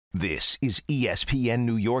This is ESPN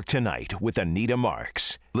New York Tonight with Anita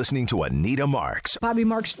Marks. Listening to Anita Marks. Bobby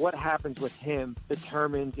Marks. What happens with him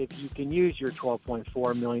determines if you can use your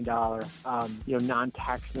 $12.4 million,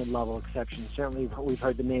 non-tax mid-level exception. Certainly, we've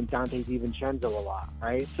heard the name Dante DiVincenzo a lot,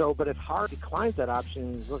 right? So, but if Hart declines that option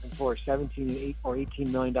and is looking for a $17 or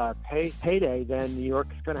 $18 million payday, then New York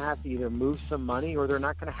is going to have to either move some money or they're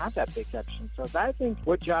not going to have that big exception. So I think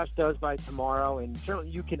what Josh does by tomorrow, and certainly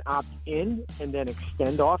you can opt in and then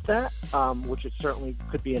extend off that, which it certainly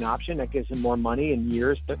could be an option that gives him more money in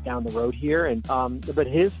years down the road here. And but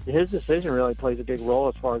his decision really plays a big role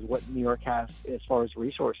as far as what New York has as far as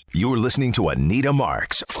resources. You're listening to Anita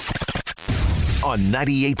Marks on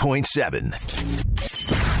 98.7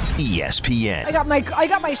 ESPN. I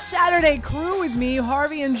got my Saturday crew with me,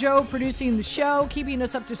 Harvey and Joe, producing the show, keeping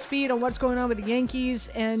us up to speed on what's going on with the Yankees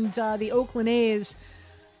and the Oakland A's.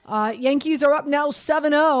 Yankees are up now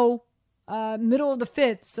 7-0. Middle of the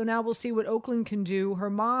fifth, so now we'll see what Oakland can do.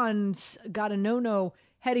 Herman's got a no-no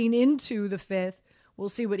heading into the fifth. We'll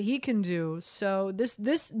see what he can do. So this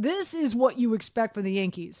is what you expect from the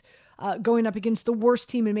Yankees, going up against the worst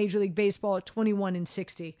team in Major League Baseball at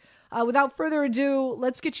 21-60. Without further ado,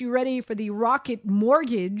 let's get you ready for the Rocket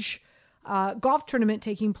Mortgage golf tournament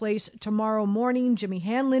taking place tomorrow morning. Jimmy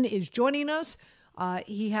Hanlon is joining us.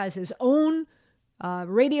 He has his own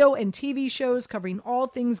radio and TV shows covering all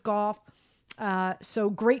things golf.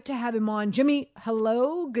 So great to have him on. Jimmy,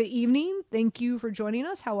 hello, good evening. Thank you for joining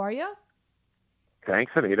us. How are you?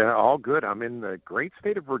 Thanks, Anita. All good. I'm in the great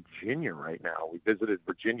state of Virginia right now. We visited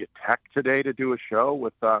Virginia Tech today to do a show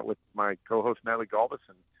with my co-host Natalie Galvis,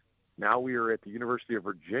 and now we are at the University of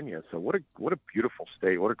Virginia. So what a beautiful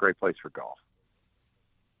state. What a great place for golf.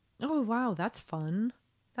 Oh, wow. That's fun.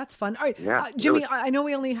 That's fun. All right, yeah, Jimmy, really. I know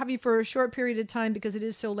we only have you for a short period of time because it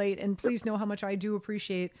is so late, and please know how much I do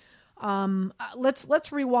appreciate.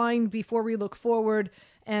 Let's rewind before we look forward,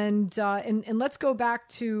 and let's go back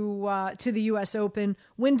to the U.S. Open.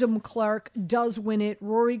 Wyndham Clark does win it.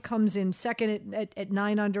 Rory comes in second at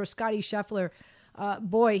 9 under. Scotty Scheffler,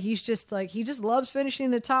 boy, he just loves finishing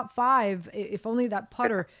in the top five. If only that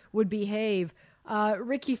putter would behave.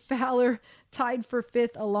 Ricky Fowler tied for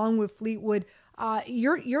fifth along with Fleetwood.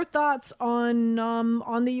 Your thoughts on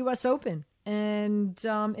the U.S. Open and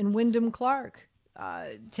Wyndham Clark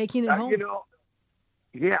taking it home?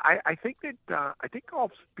 I think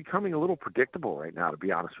golf's becoming a little predictable right now, to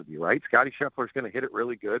be honest with you. Right, Scotty Scheffler's going to hit it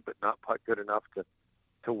really good, but not putt good enough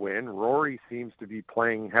to win. Rory seems to be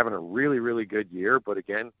having a really, really good year, but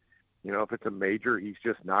again, if it's a major, he's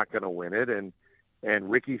just not going to win it.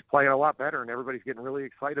 And Ricky's playing a lot better, and everybody's getting really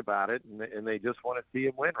excited about it, and they just want to see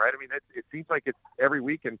him win, right? I mean, it seems like it's every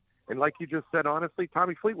week, and like you just said, honestly,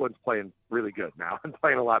 Tommy Fleetwood's playing really good now and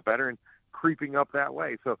playing a lot better and creeping up that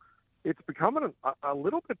way. So it's becoming a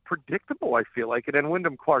little bit predictable, I feel like. And then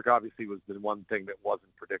Wyndham Clark obviously was the one thing that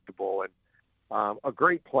wasn't predictable, and a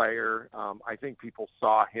great player. I think people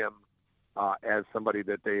saw him as somebody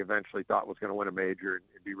that they eventually thought was going to win a major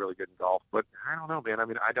and be really good in golf. But I don't know, man. I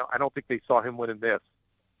mean, I don't think they saw him winning this.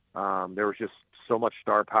 There was just so much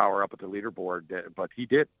star power up at the leaderboard, but he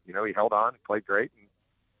did. He held on, played great,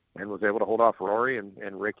 and was able to hold off Rory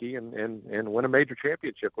and Ricky and win a major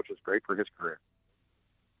championship, which is great for his career.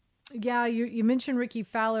 Yeah, you mentioned Ricky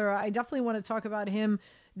Fowler. I definitely want to talk about him.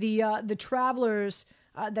 The Travelers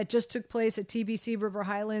that just took place at TBC River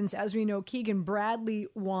Highlands. As we know, Keegan Bradley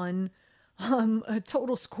won. A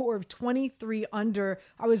total score of 23 under.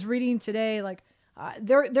 I was reading today,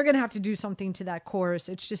 they're going to have to do something to that course.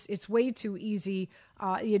 It's way too easy.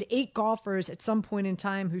 You had 8 golfers at some point in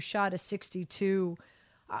time who shot a 62.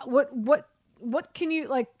 What can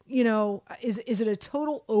you is it a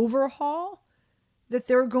total overhaul that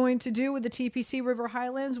they're going to do with the TPC River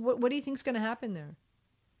Highlands? What do you think is going to happen there?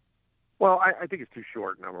 Well, I think it's too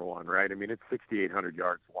short, number one, right? I mean, it's 6,800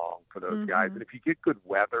 yards long for those guys. And if you get good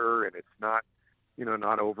weather and it's not,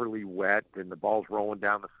 not overly wet and the ball's rolling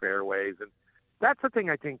down the fairways. And that's the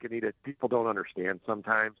thing I think, Anita, people don't understand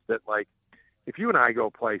sometimes, that, if you and I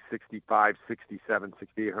go play 65, 67,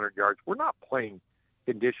 6,800 yards, we're not playing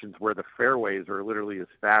conditions where the fairways are literally as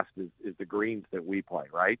fast as the greens that we play,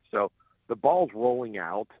 right? So the ball's rolling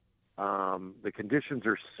out. The conditions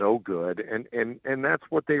are so good, and that's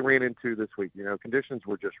what they ran into this week. Conditions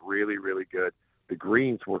were just really, really good. The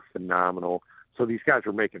greens were phenomenal. So these guys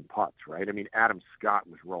were making putts, right? I mean, Adam Scott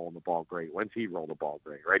was rolling the ball great. When's he roll the ball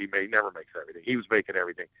great, right? He never makes everything. He was making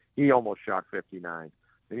everything. He almost shot 59.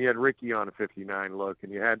 And you had Ricky on a 59 look,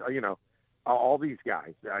 and you had, all these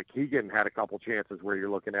guys. Keegan had a couple chances where you're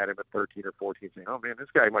looking at him at 13 or 14 saying, oh, man, this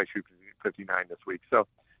guy might shoot 59 this week. So,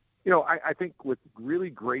 I think with really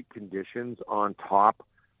great conditions on top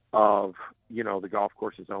of, the golf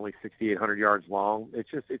course is only 6,800 yards long. It's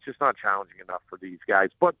just not challenging enough for these guys.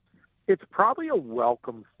 But it's probably a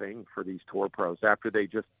welcome thing for these tour pros after they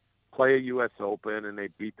just play a U.S. Open and they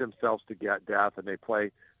beat themselves to death and they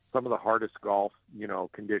play some of the hardest golf,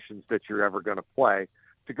 conditions that you're ever going to play.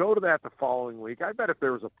 To go to that the following week, I bet if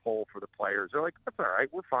there was a poll for the players, they're like, that's all right.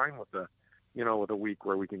 We're fine with with a week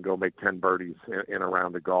where we can go make 10 birdies in a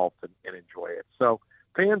round of golf and enjoy it. So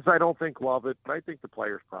fans, I don't think love it, but I think the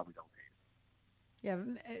players probably don't hate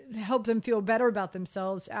it. Yeah, help them feel better about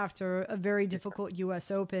themselves after a very difficult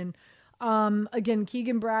U.S. Open. Again,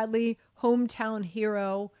 Keegan Bradley, hometown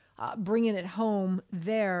hero, bringing it home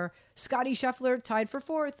there. Scottie Scheffler tied for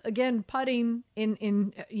fourth, again putting in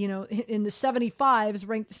the 75s,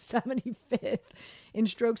 ranked 75th in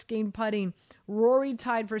strokes gained putting. Rory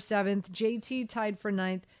tied for seventh, JT tied for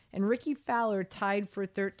ninth, and Ricky Fowler tied for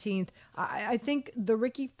 13th. I think the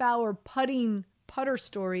Ricky Fowler putter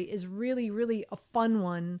story is really, really a fun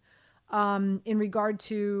one in regard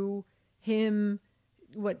to him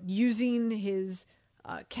using his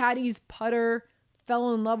caddy's putter,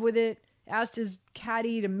 fell in love with it, asked his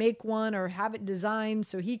caddy to make one or have it designed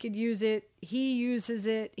so he could use it. He uses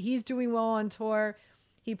it. He's doing well on tour.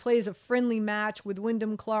 He plays a friendly match with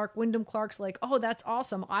Wyndham Clark. Wyndham Clark's like, oh, that's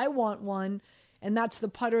awesome. I want one. And that's the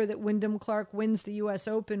putter that Wyndham Clark wins the U.S.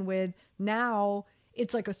 Open with. Now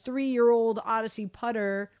it's like a 3-year-old Odyssey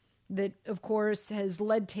putter that, of course, has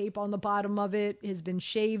lead tape on the bottom of it, has been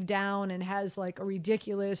shaved down, and has like a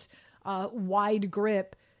ridiculous wide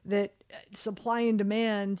grip that supply and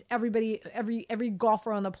demand, every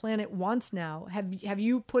golfer on the planet wants now. Have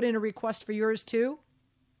you put in a request for yours too?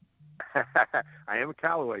 I am a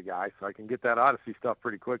Callaway guy, so I can get that Odyssey stuff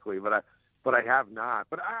pretty quickly, but I have not.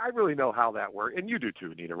 But I really know how that works, and you do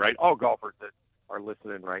too, Anita, right? All golfers that are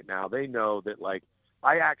listening right now, they know that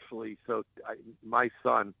my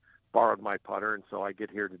son borrowed my putter, and so I get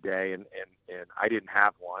here today, and I didn't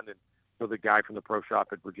have one, and so the guy from the pro shop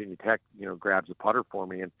at Virginia Tech, grabs a putter for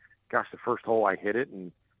me, and gosh, the first hole I hit it,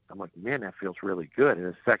 and I'm like, man, that feels really good. And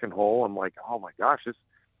the second hole, I'm like, oh my gosh,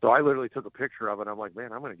 so I literally took a picture of it. I'm like,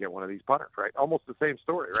 man, I'm going to get one of these putters, right? Almost the same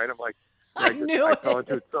story, right? I'm like, I fell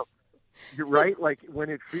into it. So you're right. Like when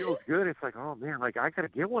it feels good, it's like, oh man, like I got to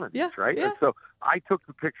get one of these, right? Yeah. And so I took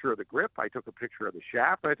the picture of the grip, I took a picture of the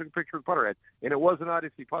shaft, and I took a picture of the putter head. And it was an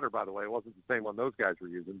Odyssey putter, by the way. It wasn't the same one those guys were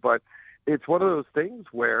using, but it's one of those things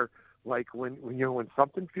where, like when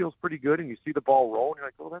something feels pretty good and you see the ball roll and you're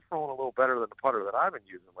like, well, that's rolling a little better than the putter that I've been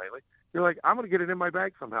using lately. You're like, I'm going to get it in my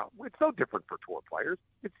bag somehow. It's no different for tour players.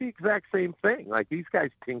 It's the exact same thing. Like these guys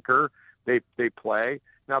tinker, they play.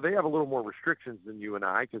 Now they have a little more restrictions than you and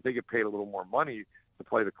I because they get paid a little more money to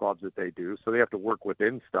play the clubs that they do. So they have to work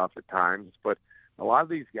within stuff at times. But a lot of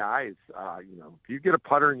these guys, if you get a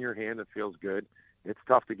putter in your hand that feels good, it's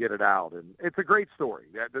tough to get it out. And it's a great story.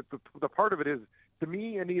 The part of it is, to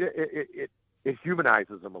me, Anita, it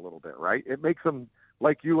humanizes them a little bit, right? It makes them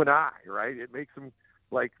like you and I, right? It makes them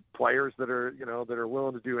like players that are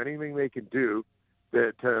willing to do anything they can do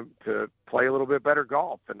to play a little bit better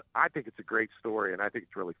golf. And I think it's a great story, and I think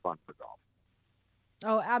it's really fun for golf.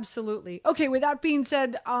 Oh, absolutely. Okay, with that being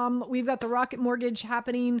said, we've got the Rocket Mortgage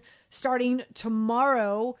happening starting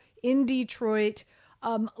tomorrow in Detroit.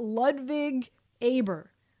 Ludwig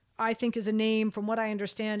Aber, I think, is a name, from what I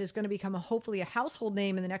understand, is going to become hopefully a household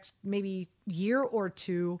name in the next maybe year or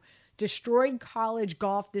two. Destroyed college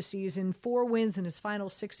golf this season, 4 wins in his final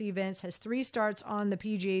 6 events, has 3 starts on the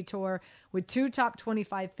PGA Tour with 2 top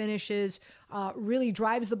 25 finishes, really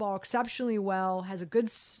drives the ball exceptionally well, has a good,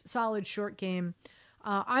 solid short game.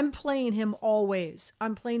 I'm playing him always.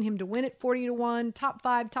 I'm playing him to win at 40-1, top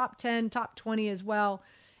 5, top 10, top 20 as well.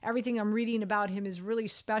 Everything I'm reading about him is really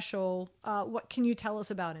special. What can you tell us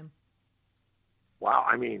about him? Wow,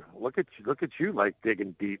 I mean, look at you, like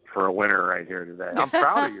digging deep for a winner right here today. I'm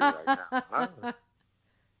proud of you right now.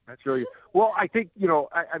 That's really well. I think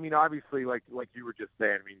I mean, obviously, like you were just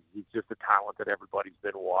saying. I mean, he's just a talent that everybody's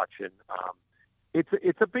been watching.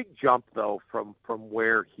 It's a big jump though from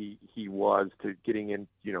where he was to getting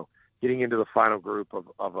into the final group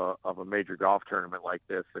of a major golf tournament like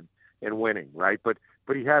this and winning, right? But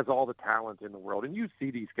he has all the talent in the world, and you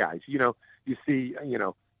see these guys. You see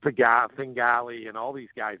Fingali and all these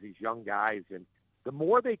guys, these young guys, and the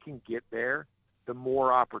more they can get there, the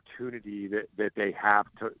more opportunity that they have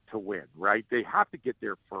to win, right? They have to get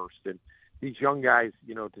there first. And these young guys,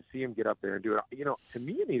 to see them get up there and do it, to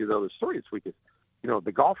me, Anita, though, the story this week is,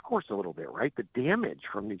 the golf course a little bit, right? The damage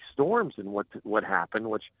from these storms and what happened,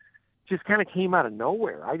 which just kind of came out of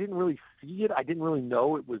nowhere. I didn't really see it. I didn't really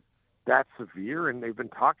know it was that severe, and they've been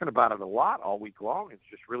talking about it a lot all week long. It's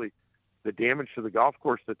just really the damage to the golf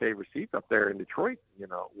course that they received up there in Detroit,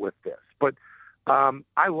 with this. But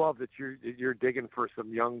I love that you're digging for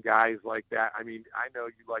some young guys like that. I mean, I know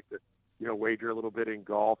you like to, wager a little bit in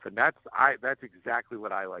golf, and that's exactly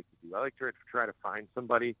what I like to do. I like to try to find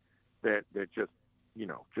somebody that just,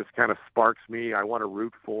 just kind of sparks me. I want to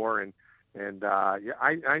root for, and yeah,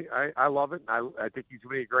 I love it. I think he's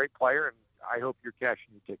going to be a great player, and I hope you're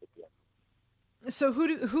cashing your ticket yet. So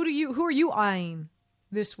who are you eyeing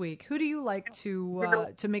this week? Who do you like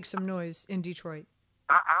to make some noise in Detroit?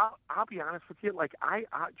 I'll be honest with you. Like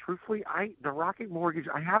truthfully, the Rocket Mortgage,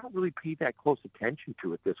 I haven't really paid that close attention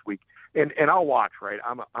to it this week, and I'll watch. Right,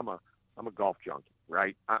 I'm a golf junkie.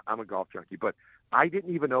 Right, I'm a golf junkie, but I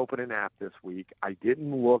didn't even open an app this week. I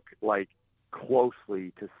didn't look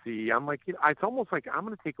closely to see. I'm like, it's almost like I'm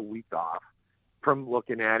going to take a week off from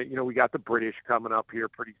looking at it. We got the British coming up here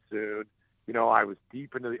pretty soon. I was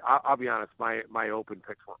deep into I'll be honest, my open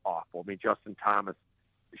picks were awful. I mean, Justin Thomas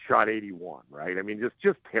shot 81, right? I mean,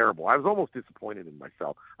 just terrible. I was almost disappointed in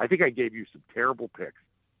myself. I think I gave you some terrible picks,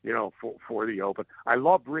 for the Open. I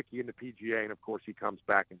loved Ricky in the PGA, and of course he comes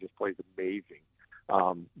back and just plays amazing,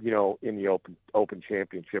 in the Open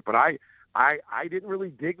Championship. But I didn't really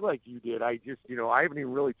dig like you did. I just, I haven't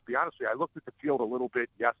even really, to be honest with you, I looked at the field a little bit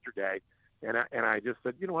yesterday, and I just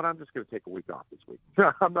said, you know what, I'm just going to take a week off this week.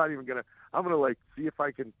 I'm going to see if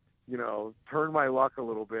I can, turn my luck a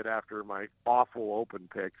little bit after my awful Open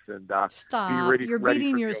picks and stop. Be ready. You're ready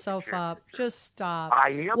beating for yourself up. Just stop. I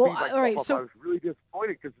am beating myself all right, up. so I was really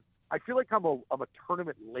disappointed because I feel like I'm a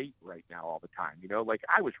tournament late right now all the time.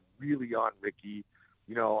 I was really on Ricky.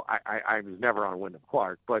 I was never on Wyndham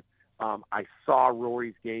Clark, but I saw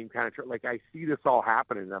Rory's game kind of I see this all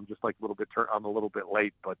happening, and I'm just I'm a little bit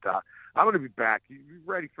late, but I'm going to be back. You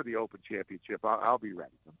ready for the Open Championship? I'll be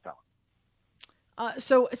ready. I'm telling you.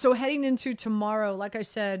 So heading into tomorrow, like I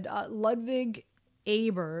said, Ludwig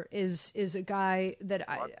Aber is a guy that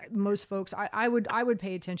most folks I would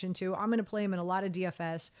pay attention to. I'm going to play him in a lot of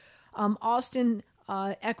DFS. Austin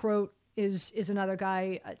Eckroat is another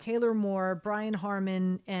guy. Taylor Moore, Brian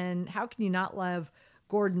Harmon, and how can you not love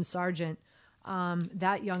Gordon Sargent?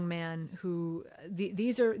 That young man who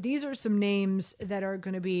these are some names that are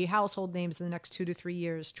going to be household names in the next 2 to 3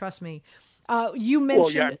 years. Trust me. You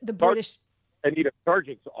mentioned the British. Anita,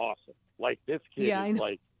 Sargent's awesome. This kid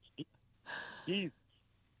is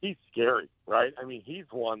he's scary, right? I mean, he's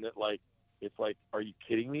one that it's are you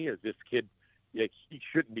kidding me? Is this kid, he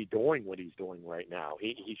shouldn't be doing what he's doing right now.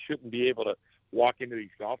 He shouldn't be able to walk into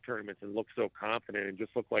these golf tournaments and look so confident and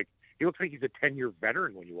just he looks like he's a 10-year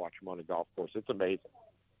veteran when you watch him on a golf course. It's amazing.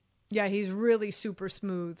 Yeah, he's really super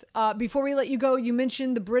smooth. Before we let you go, you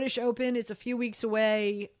mentioned the British Open. It's a few weeks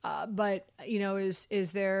away, but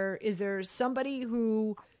is there somebody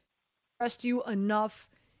who impressed you enough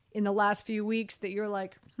in the last few weeks that you're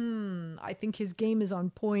like, I think his game is on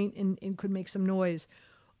point and could make some noise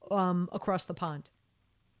across the pond?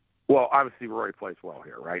 Well, obviously Rory plays well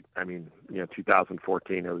here, right? I mean,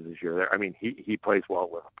 2014 it was his year there. I mean, he plays well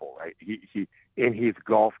at Liverpool, right? He in his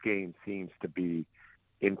golf game seems to be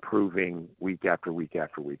improving week after week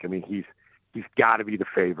after week. I mean, he's got to be the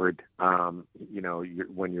favorite.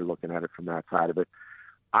 When you're looking at it from that side of it,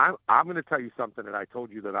 I'm going to tell you something that I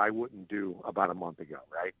told you that I wouldn't do about a month ago,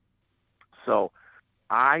 right? So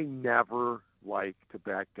I never like to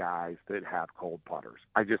bet guys that have cold putters.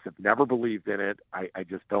 I just have never believed in it. I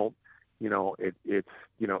just don't. I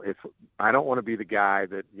don't want to be the guy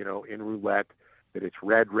that in roulette that it's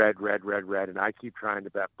red, and I keep trying to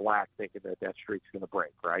bet black thinking that streak's going to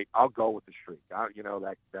break, right? I'll go with the streak, that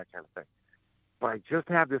kind of thing. But I just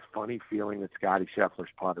have this funny feeling that Scottie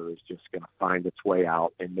Scheffler's putter is just going to find its way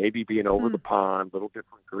out and maybe be an over the pond, little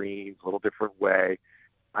different greens, little different way.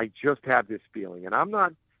 I just have this feeling. And I'm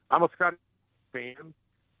a Scottie fan,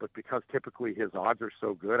 but because typically his odds are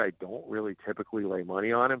so good, I don't really typically lay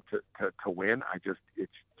money on him to win.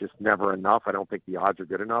 It's just never enough. I don't think the odds are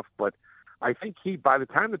good enough, but I think by the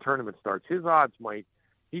time the tournament starts, his odds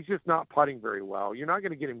he's just not putting very well. You're not going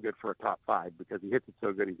to get him good for a top 5 because he hits it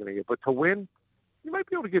so good he's going to get, but to win, you might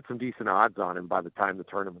be able to get some decent odds on him by the time the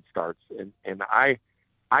tournament starts. And I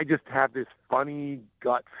just have this funny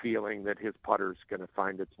gut feeling that his putter's going to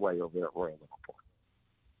find its way over at Royal Liverpool.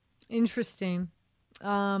 Interesting.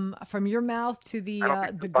 From your mouth to the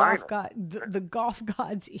golf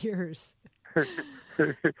god's ears.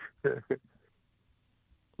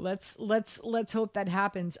 Let's hope that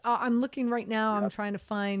happens. I'm looking right now. Yep. I'm trying to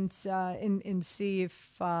find and see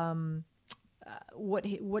if what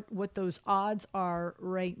those odds are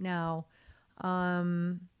right now.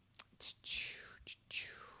 They're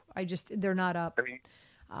not up. I mean,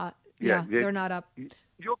 they're not up.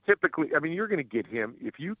 you'll typically, I mean, you're going to get him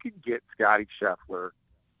if you can get Scotty Scheffler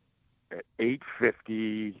at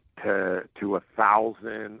 850 to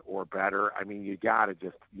 1,000 or better. I mean, you got to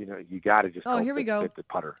just Oh, here we go. hit the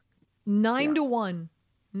putter. 9 to 1.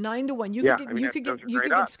 9 to 1. You could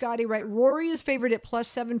get Scotty right. Rory is favored at plus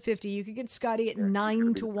 750. You could get Scotty at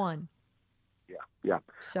 9 to 1. Yeah.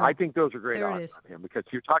 So, I think those are great odds on him because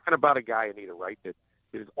you're talking about a guy, Anita, right, that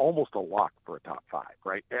is almost a lock for a top 5,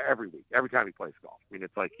 right? Every week, every time he plays golf. I mean,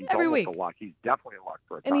 it's like he's almost a lock. He's definitely a lock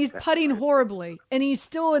for a top 10. And he's putting horribly, and he's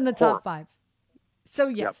still in the top 5. So,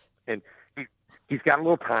 yes. Yep. And he's got a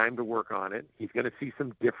little time to work on it. He's going to see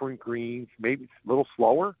some different greens, maybe a little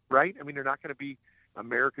slower, right? I mean, they're not going to be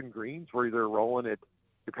American greens where they're rolling at,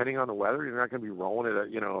 depending on the weather, you're not going to be rolling at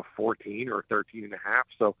a 14 or 13 and a half.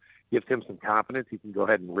 So gives him some confidence. He can go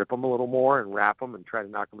ahead and rip them a little more and wrap them and try to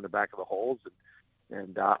knock them in the back of the holes.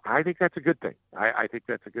 And I think that's a good thing. I think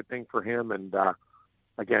that's a good thing for him. And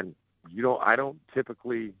again, I don't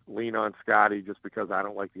typically lean on Scotty just because I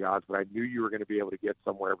don't like the odds, but I knew you were going to be able to get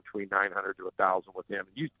somewhere between 900 to 1,000 with him.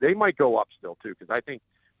 They might go up still too, because I think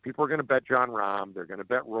people are going to bet Jon Rahm. They're going to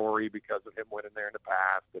bet Rory because of him winning there in the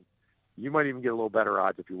past. And you might even get a little better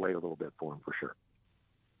odds if you wait a little bit for him for sure.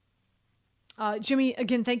 Jimmy,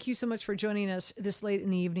 again, thank you so much for joining us this late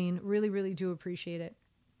in the evening. Really, really do appreciate it.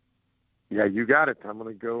 Yeah, you got it. I'm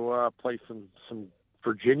going to go play some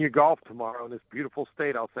Virginia golf tomorrow in this beautiful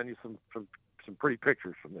state. I'll send you some pretty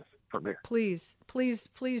pictures from here. Please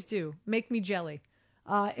do. Make me jelly.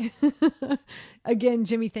 Again,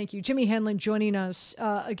 Jimmy, thank you. Jimmy Hanlon joining us,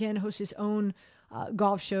 again, hosts his own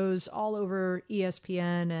golf shows all over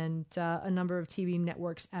ESPN and a number of TV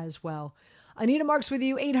networks as well. Anita Marks with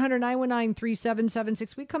you,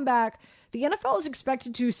 800-919-3776. We come back. The NFL is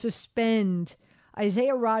expected to suspend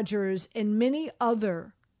Isaiah Rodgers and many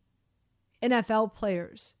other NFL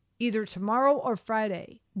players either tomorrow or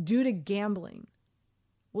Friday due to gambling.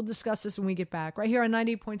 We'll discuss this when we get back right here on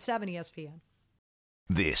 98.7 ESPN.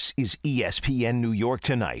 This is ESPN New York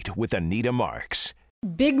Tonight with Anita Marks.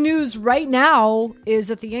 Big news right now is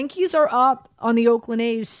that the Yankees are up on the Oakland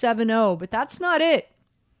A's 7-0, but that's not it.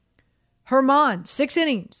 German, 6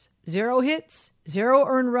 innings, 0 hits, 0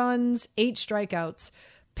 earned runs, 8 strikeouts,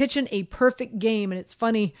 pitching a perfect game. And it's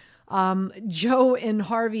funny, Joe and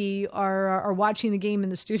Harvey are watching the game in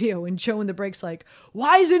the studio, and Joe in the break's like,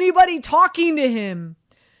 why is anybody talking to him?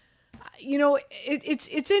 You know,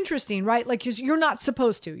 it's interesting, right? Like, you're not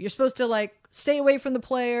supposed to. You're supposed to, like, stay away from the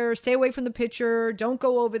player, stay away from the pitcher, don't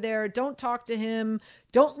go over there, don't talk to him,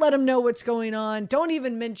 don't let him know what's going on, don't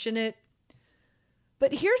even mention it.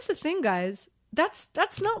 But here's the thing, guys.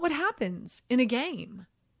 That's not what happens in a game.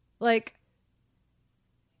 Like,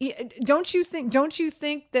 don't you think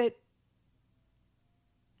that?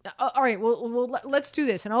 All right, well, let's do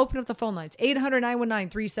this, and I'll open up the phone lines.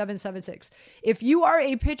 800-919-3776. If you are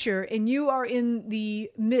a pitcher and you are in the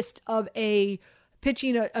midst of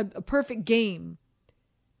pitching a perfect game,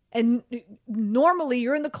 and normally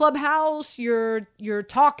you're in the clubhouse, you're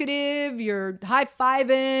talkative, you're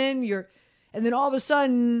high-fiving, and then all of a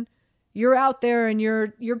sudden you're out there and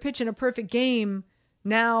you're pitching a perfect game.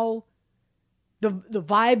 Now the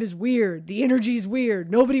vibe is weird. The energy is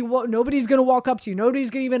weird. Nobody's going to walk up to you. Nobody's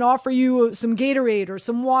going to even offer you some Gatorade or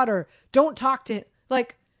some water. Don't talk to him.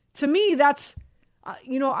 Like, to me, that's,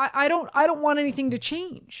 I don't want anything to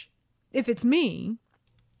change if it's me.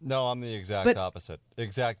 No, I'm the exact opposite.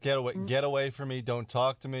 Get away from me. Don't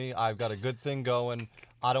talk to me. I've got a good thing going.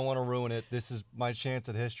 I don't want to ruin it. This is my chance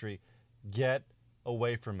at history. Get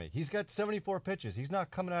away from me. He's got 74 pitches. He's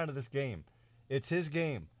not coming out of this game. It's his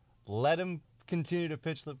game. Let him continue to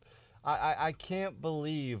pitch. I can't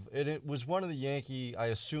believe it. It was one of the Yankee, I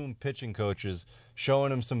assume, pitching coaches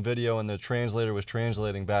showing him some video, and the translator was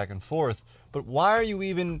translating back and forth. But why are you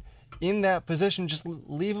even in that position? Just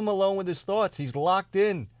leave him alone with his thoughts. He's locked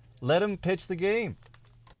in. Let him pitch the game.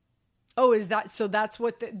 Oh, is that so? That's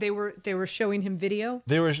what they were showing him video.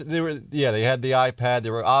 They had the iPad. They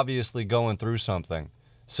were obviously going through something.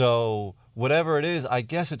 So whatever it is, I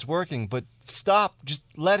guess it's working. But stop. Just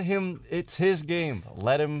let him. It's his game.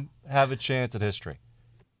 Let him have a chance at history.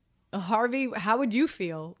 Harvey, how would you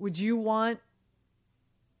feel? Would you want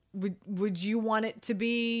it to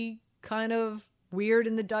be kind of weird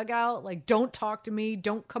in the dugout? Like, don't talk to me.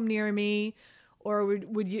 Don't come near me. Or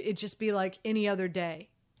would it just be like any other day?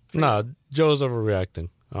 No, Joe's overreacting.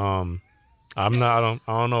 I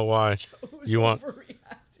don't know why you want.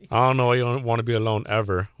 I don't know why you don't want to be alone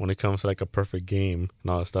ever when it comes to like a perfect game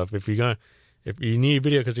and all that stuff. If you need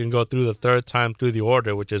video, because you can go through the third time through the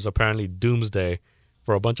order, which is apparently doomsday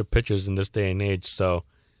for a bunch of pitchers in this day and age. So,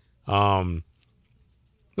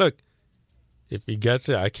 look, if he gets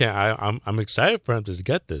it, I'm excited for him to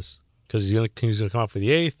get this because he's gonna come out for the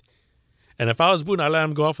 8th. And if I was Boone, I'd let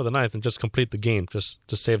him go out for the 9th and just complete the game, just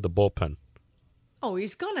to save the bullpen. Oh,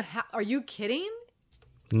 he's gonna are you kidding?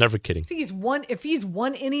 Never kidding. If he's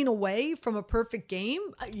one inning away from a perfect game,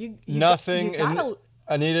 Anita,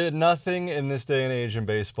 nothing in this day and age in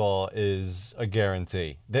baseball is a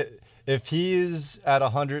guarantee. That if he is at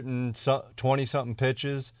 120-something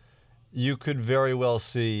pitches, you could very well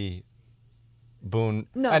see Boone.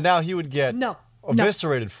 No. And now he would get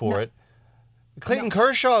eviscerated for it. Clayton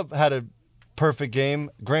Kershaw had a perfect game.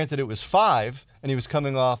 Granted, it was 5, and he was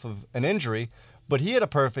coming off of an injury, but he had a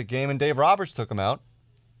perfect game, and Dave Roberts took him out.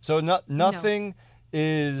 So nothing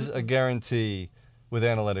is a guarantee with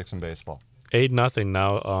analytics in baseball. 8-0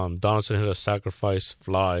 now. Donaldson hit a sacrifice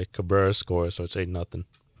fly. Cabrera scores, so it's 8-0.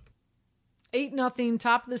 8-0,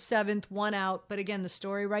 top of the 7th, 1 out. But again, the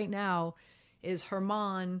story right now is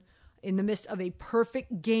German in the midst of a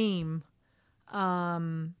perfect game,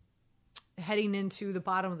 heading into the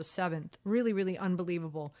bottom of the 7th. Really, really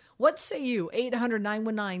unbelievable. What say you?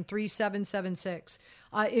 800-919-3776.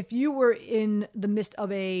 If you were in the midst of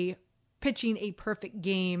pitching a perfect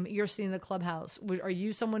game, you're sitting in the clubhouse, are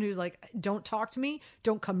you someone who's like, don't talk to me,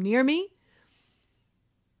 don't come near me?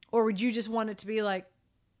 Or would you just want it to be like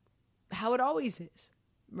how it always is,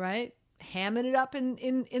 right? Hamming it up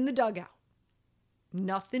in the dugout.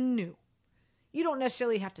 Nothing new. You don't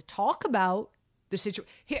necessarily have to talk about the situation.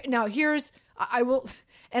 I will,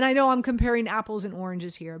 and I know I'm comparing apples and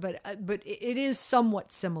oranges here, but it is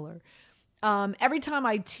somewhat similar. Every time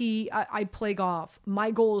I play golf,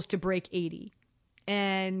 my goal is to break 80.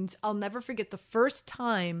 And I'll never forget the first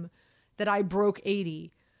time that I broke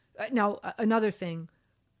 80. Now, another thing,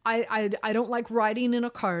 I don't like riding in a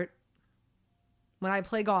cart. When I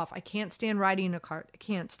play golf, I can't stand riding in a cart. I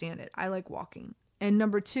can't stand it. I like walking. And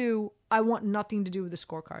number 2, I want nothing to do with the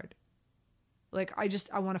scorecard. Like, I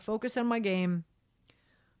want to focus on my game.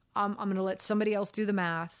 I'm going to let somebody else do the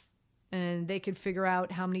math. And they could figure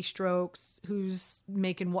out how many strokes, who's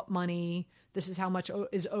making what money. This is how much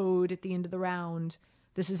is owed at the end of the round.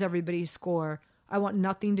 This is everybody's score. I want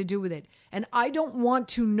nothing to do with it. And I don't want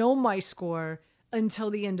to know my score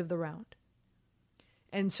until the end of the round.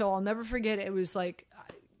 And so I'll never forget, it was like,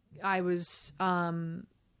 it was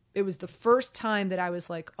the first time that I was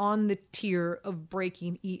like on the tier of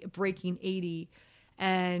breaking 80.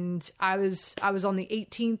 And I was on the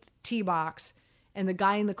 18th tee box. And the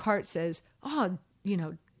guy in the cart says, "Oh,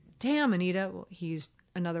 damn, Anita." Well, he used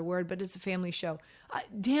another word, but it's a family show.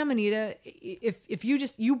 Damn, Anita, if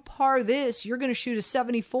you par this, you're going to shoot a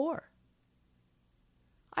 74.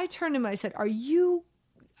 I turned to him and I said, I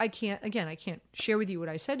can't share with you what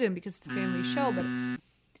I said to him because it's a family show, but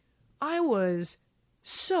I was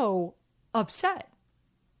so upset.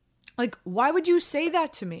 Like, why would you say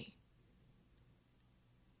that to me?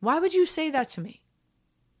 Why would you say that to me?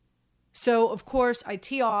 So, of course, I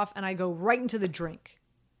tee off and I go right into the drink.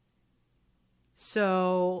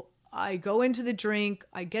 So I go into the drink,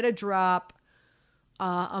 I get a drop,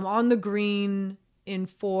 I'm on the green in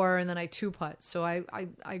 4, and then I 2-putt. So I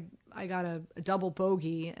got a double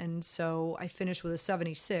bogey, and so I finished with a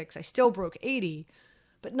 76. I still broke 80,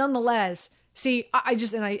 but nonetheless, see, I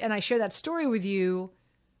share that story with you.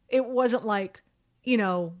 It wasn't like,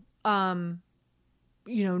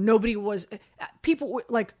 nobody was, people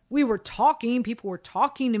like, we were talking, people were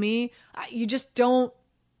talking to me. You just don't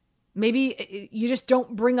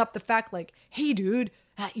bring up the fact like, hey dude,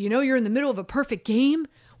 you're in the middle of a perfect game.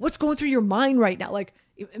 What's going through your mind right now? Like,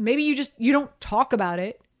 maybe you don't talk about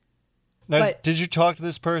it. Now, but did you talk to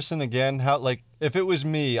this person again? How, like, if it was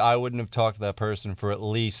me, I wouldn't have talked to that person for at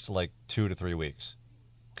least like 2 to 3 weeks.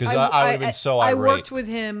 Because I would have been so irate. I worked with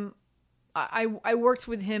him. I worked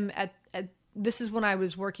with him at this is when I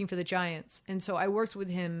was working for the Giants. And so I worked with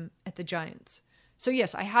him at the Giants. So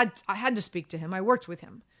yes, I had to speak to him. I worked with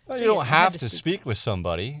him. Well, so you don't have to speak with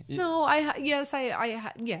somebody. No, yes,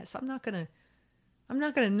 I'm not gonna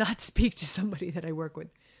not speak to somebody that I work with.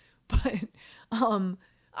 But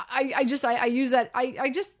I use that.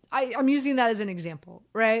 I'm using that as an example,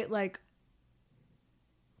 right? Like,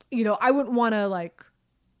 I wouldn't want to like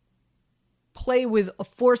play with a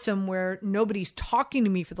foursome where nobody's talking to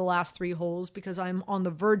me for the last 3 holes because I'm on the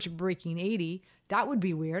verge of breaking 80. That would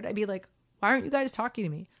be weird. I'd be like, why aren't you guys talking to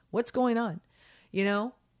me? What's going on?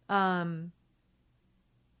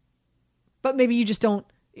 But maybe you just don't,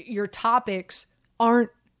 your topics aren't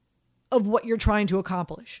of what you're trying to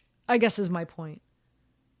accomplish, I guess is my point.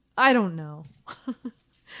 I don't know.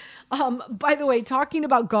 By the way, talking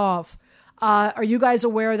about golf, are you guys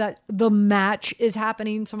aware that the match is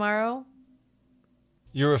happening tomorrow?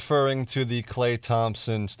 You're referring to the Klay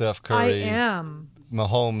Thompson, Steph I Curry, am.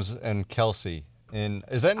 Mahomes, and Kelsey.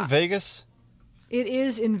 Is that in Vegas? It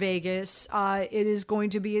is in Vegas. It is going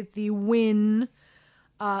to be at the Wynn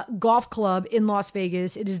Golf Club in Las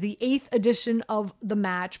Vegas. It is the 8th edition of the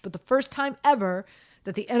match, but the first time ever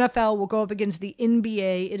that the NFL will go up against the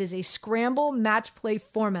NBA. It is a scramble match play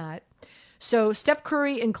format. So Steph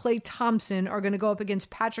Curry and Klay Thompson are going to go up against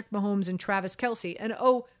Patrick Mahomes and Travis Kelce. And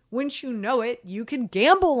wouldn't you know it, you can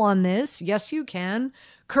gamble on this. Yes, you can.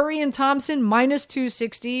 Curry and Thompson minus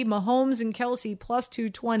 260, Mahomes and Kelce plus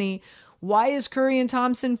 220. Why is Curry and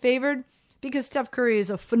Thompson favored? Because Steph Curry is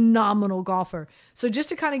a phenomenal golfer. So just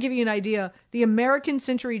to kind of give you an idea, the American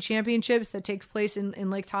Century Championships that takes place in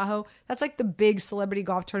Lake Tahoe, that's like the big celebrity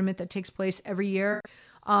golf tournament that takes place every year.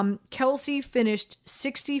 Kelce finished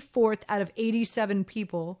 64th out of 87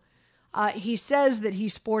 people. He says that he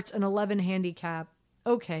sports an 11 handicap.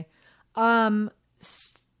 Okay. Mahomes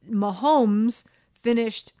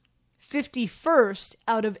finished 51st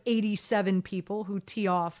out of 87 people who tee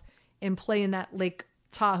off and play in that Lake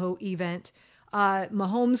Tahoe event.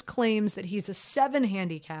 Mahomes claims that he's a 7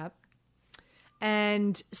 handicap.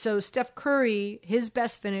 And so Steph Curry, his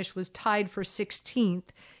best finish was tied for 16th.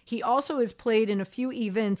 He also has played in a few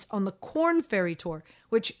events on the Korn Ferry Tour,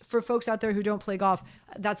 which for folks out there who don't play golf,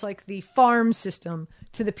 that's like the farm system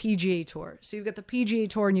to the PGA Tour. So you've got the PGA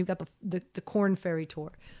Tour and you've got the Korn Ferry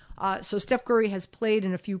Tour. So Steph Curry has played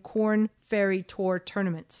in a few Korn Ferry Tour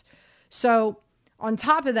tournaments. So on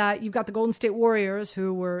top of that, you've got the Golden State Warriors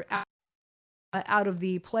who were out of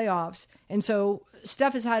the playoffs. And so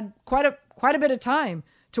Steph has had quite a bit of time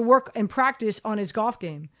to work and practice on his golf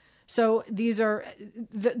game. So these are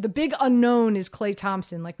the big unknown is Klay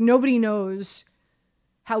Thompson. Like nobody knows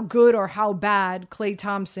how good or how bad Klay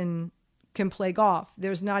Thompson can play golf.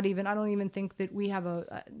 There's not even, I don't even think that we have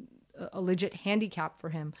a legit handicap for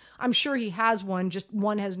him. I'm sure he has one, just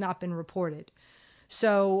one has not been reported.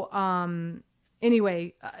 So,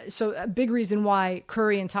 anyway, so a big reason why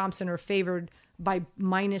Curry and Thompson are favored by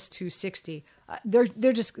minus 260. They're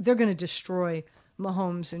going to destroy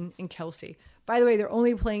Mahomes and Kelce. By the way, they're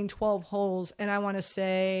only playing 12 holes, and I want to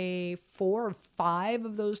say 4 or 5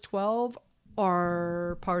 of those 12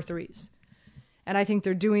 are par threes. And I think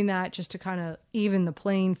they're doing that just to kind of even the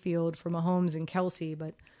playing field for Mahomes and Kelce,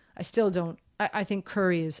 but I still don't. I think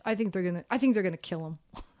Curry is. I think they're gonna kill him.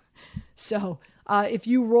 So if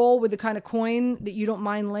you roll with the kind of coin that you don't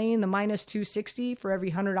mind laying, the minus 260 for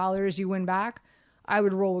every $100 you win back, I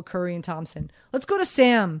would roll with Curry and Thompson. Let's go to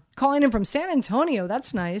Sam, calling in from San Antonio.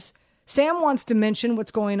 That's nice. Sam wants to mention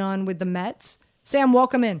what's going on with the Mets. Sam,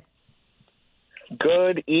 welcome in.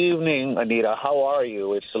 Good evening, Anita. How are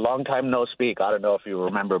you? It's a long time no speak. I don't know if you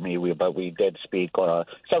remember me, but we did speak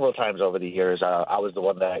several times over the years. I was the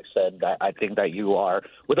one that said that I think that you are,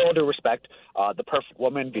 with all due respect, the perfect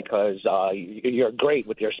woman because you're great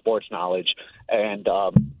with your sports knowledge. And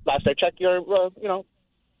last I checked, you're,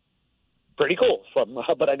 pretty cool.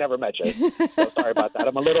 But I never met you. So sorry about that.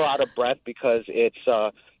 I'm a little out of breath because it's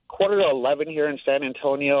 10:45 here in San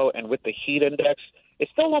Antonio, and with the heat index,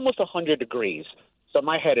 it's still almost 100 degrees. So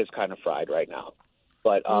my head is kind of fried right now.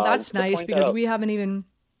 But well, that's nice because we haven't even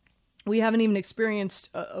experienced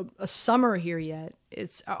a summer here yet.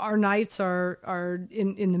 It's our nights are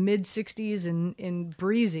in the mid 60s and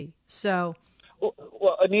breezy. So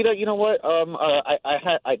well, Anita, you know what?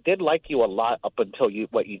 I did like you a lot up until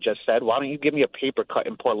what you just said. Why don't you give me a paper cut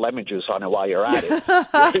and pour lemon juice on it while you're at it?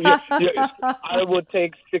 I would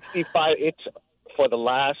take 65. It's for the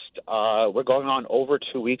last, we're going on over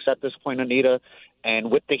 2 weeks at this point, Anita.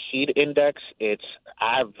 And with the heat index, it's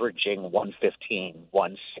averaging 115,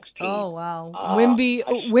 116. Oh, wow.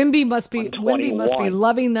 Wimby must be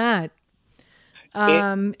loving that.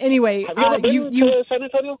 Anyway, have you ever been to San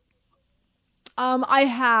Antonio? I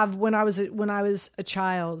have when I was a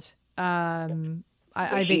child. I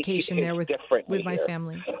vacationed there with my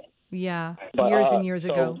family. Yeah, years and years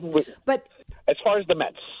ago. But as far as the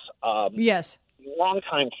Mets, yes,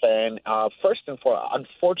 longtime fan. First and foremost,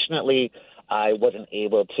 unfortunately, I wasn't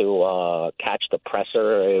able to catch the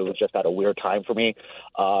presser. It was just at a weird time for me.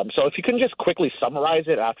 So if you can just quickly summarize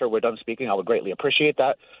it after we're done speaking, I would greatly appreciate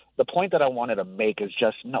that. The point that I wanted to make is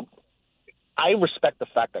just I respect the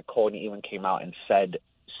fact that Cohen even came out and said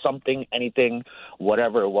something, anything,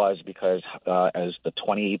 whatever it was, because as the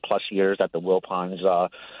 20-plus years that the Wilpons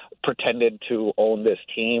pretended to own this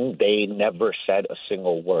team, they never said a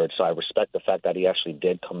single word. So I respect the fact that he actually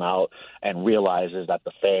did come out and realizes that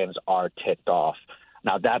the fans are ticked off.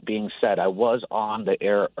 Now, that being said, I was on the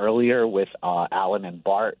air earlier with Alan and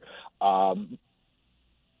Bart.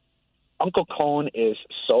 Uncle Cohen is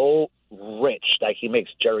so rich that he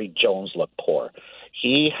makes Jerry Jones look poor.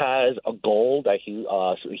 He has a goal that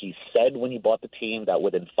he said when he bought the team that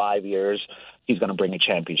within 5 years he's going to bring a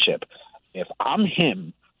championship. If I'm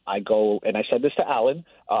him, I go, and I said this to Alan,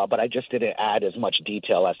 but I just didn't add as much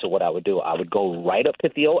detail as to what I would do. I would go right up to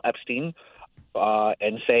Theo Epstein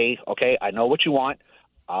and say, okay, I know what you want.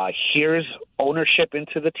 Here's ownership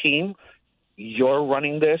into the team. You're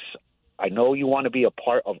running this. I know you want to be a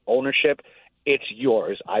part of ownership. It's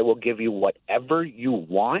yours. I will give you whatever you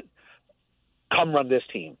want. Come run this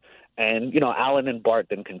team. And, Alan and Bart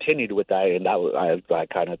then continued with that, and I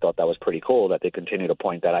kind of thought that was pretty cool that they continued a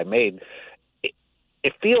point that I made.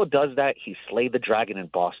 If Theo does that, he slayed the dragon in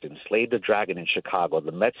Boston, slayed the dragon in Chicago.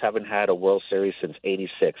 The Mets haven't had a World Series since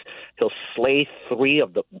 '86. He'll slay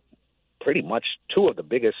pretty much two of the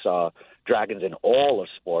biggest dragons in all of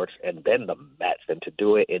sports, and then the Mets. And to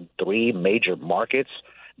do it in 3 major markets,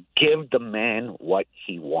 give the man what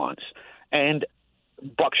he wants. And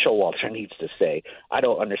Buck Showalter needs to say, I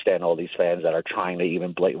don't understand all these fans that are trying to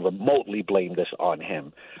even remotely blame this on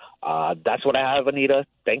him. That's what I have, Anita.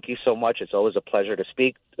 Thank you so much. It's always a pleasure to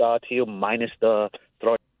speak to you, minus the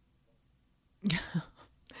throwing.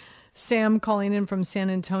 Sam calling in from San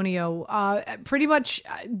Antonio. Pretty much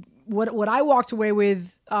what I walked away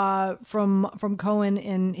with from Cohen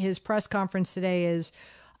in his press conference today is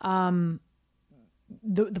the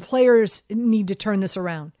players need to turn this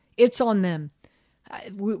around. It's on them.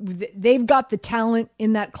 They've got the talent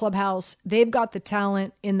in that clubhouse. They've got the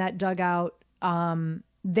talent in that dugout.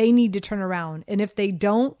 They need to turn around. And if they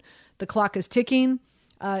don't, the clock is ticking.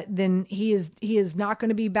 Then he is not going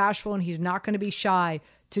to be bashful, and he's not going to be shy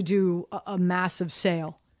to do a massive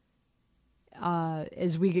sale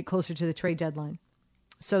as we get closer to the trade deadline.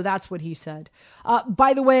 So that's what he said.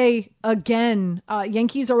 By the way, again,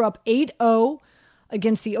 Yankees are up 8-0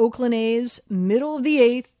 against the Oakland A's, middle of the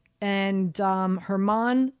 8th, and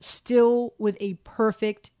German still with a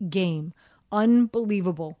perfect game.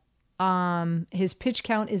 Unbelievable. His pitch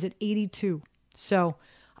count is at 82. So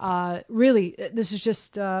really, this is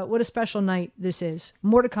just what a special night this is.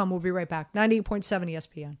 More to come. We'll be right back. 98.7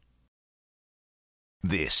 ESPN.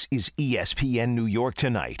 This is ESPN New York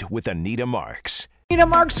Tonight with Anita Marks. Anita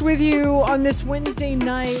Marks with you on this Wednesday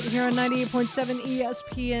night here on 98.7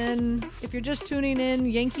 ESPN. If you're just tuning in,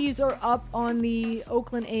 Yankees are up on the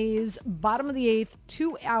Oakland A's, bottom of the 8th,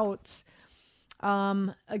 2 outs.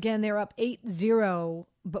 Again, they're up 8-0,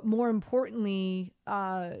 but more importantly,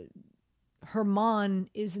 German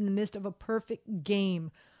is in the midst of a perfect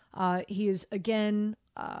game. He is again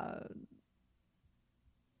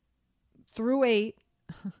through 8.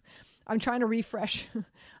 I'm trying to refresh.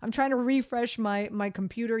 I'm trying to refresh my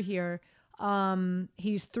computer here.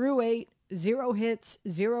 He's through 8, 0 hits,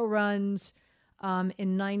 0 runs,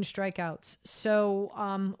 and 9 strikeouts.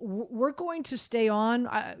 So we're going to stay on.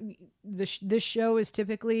 This show is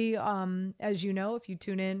typically, as you know, if you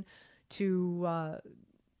tune in to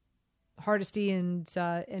Hardesty and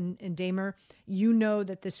Damer, you know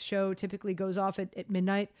that this show typically goes off at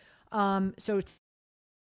midnight.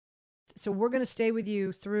 So we're going to stay with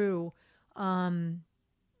you through, and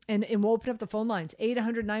we'll open up the phone lines,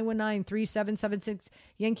 800-919-3776.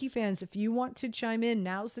 Yankee fans, if you want to chime in,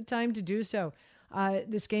 now's the time to do so.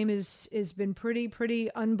 This game has been pretty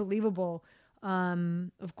unbelievable.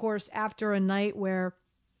 Of course, after a night where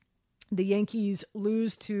the Yankees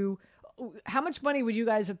lose to, how much money would you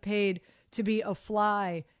guys have paid to be a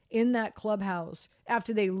fly in that clubhouse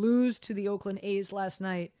after they lose to the Oakland A's last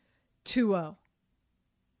night, 2-0?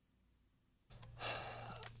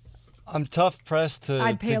 I'm tough pressed to.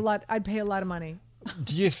 I'd pay a lot of money.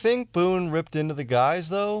 Do you think Boone ripped into the guys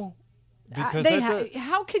though? Because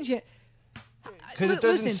how could you? Because it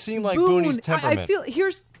doesn't seem like Boone's temperament. I feel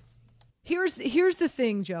here's the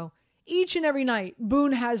thing, Joe. Each and every night,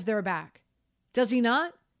 Boone has their back. Does he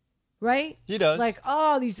not? Right? He does. Like,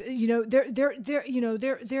 oh, these,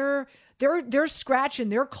 they're scratching,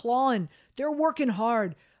 they're clawing, they're working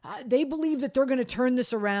hard. They believe that they're going to turn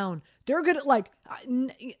this around. They're going to,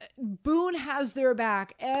 Boone has their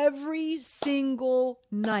back every single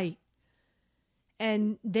night.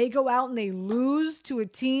 And they go out and they lose to a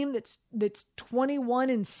team that's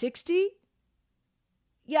 21-60.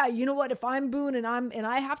 Yeah, you know what? If I'm Boone and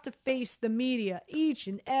I have to face the media each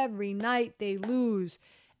and every night they lose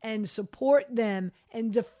and support them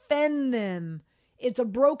and defend them, it's a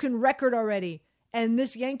broken record already. And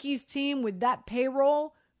this Yankees team with that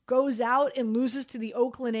payroll goes out and loses to the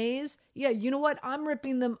Oakland A's. Yeah, you know what? I'm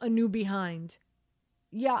ripping them a new behind.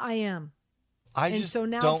 Yeah, I am. So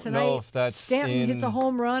now don't tonight, know if that's Stanton hits a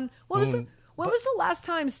home run. When was the last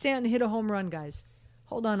time Stanton hit a home run, guys?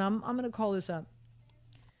 Hold on, I'm going to call this up.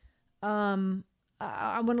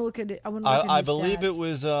 I want to look at it. I believe it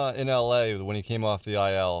was in L.A. when he came off the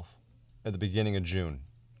IL at the beginning of June.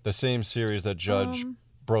 The same series that Judge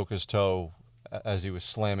broke his toe as he was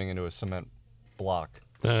slamming into a cement block.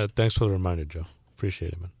 Thanks for the reminder, Joe.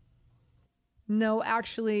 Appreciate it, man. No,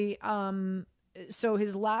 actually, so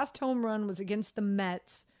his last home run was against the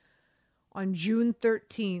Mets on June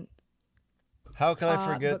 13th. How can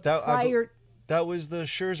I forget that? That was the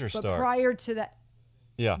Scherzer start. But prior to that,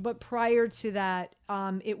 yeah. But prior to that,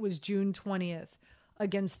 it was June 20th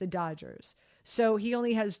against the Dodgers. So he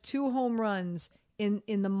only has 2 home runs in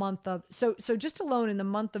the month of so just alone in the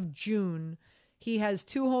month of June, he has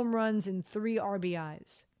 2 home runs and 3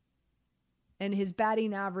 RBIs. And his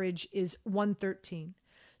batting average is 113.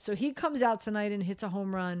 So he comes out tonight and hits a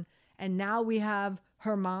home run, and now we have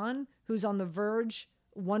German, who's on the verge,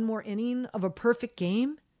 one more inning of a perfect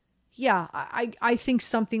game. Yeah, I think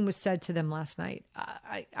something was said to them last night.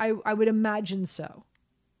 I would imagine so.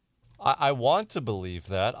 I want to believe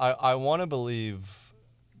that. I want to believe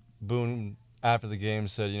Boone, after the game,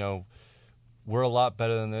 said, we're a lot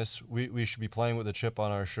better than this. We should be playing with a chip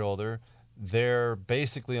on our shoulder. They're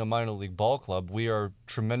basically a minor league ball club. We are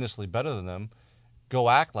tremendously better than them. Go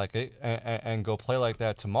act like it and go play like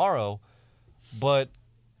that tomorrow. But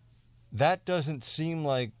that doesn't seem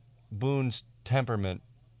like Boone's temperament,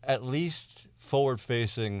 at least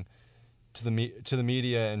forward-facing to the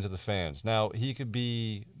media and to the fans. Now, he could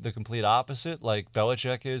be the complete opposite, like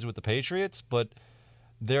Belichick is with the Patriots, but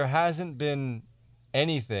there hasn't been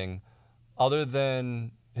anything other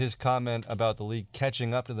than his comment about the league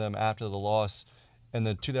catching up to them after the loss in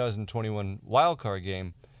the 2021 wildcard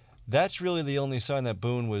game. That's really the only sign that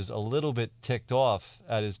Boone was a little bit ticked off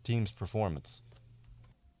at his team's performance.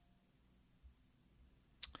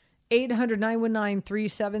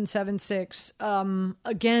 800-919-3776.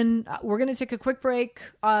 Again, we're going to take a quick break.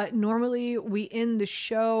 Normally, we end the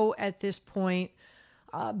show at this point,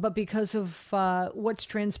 but because of what's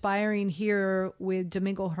transpiring here with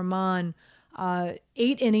Domingo German, 8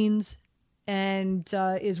 innings and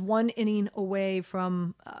is 1 inning away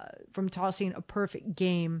from tossing a perfect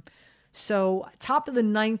game. So top of the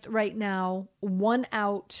 9th right now, 1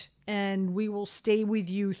 out, and we will stay with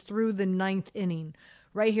you through the 9th inning.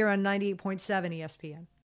 Right here on 98.7 ESPN.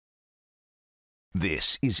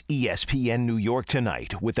 This is ESPN New York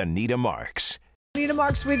Tonight with Anita Marks. Anita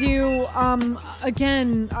Marks with you.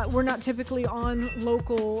 Again, we're not typically on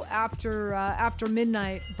local after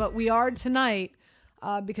midnight, but we are tonight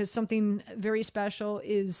because something very special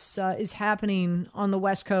is happening on the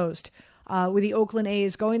West Coast with the Oakland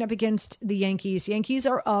A's going up against the Yankees. Yankees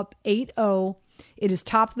are up 8-0. It is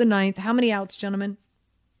top of the 9th. How many outs, gentlemen?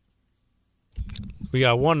 We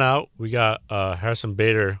got 1 out. We got Harrison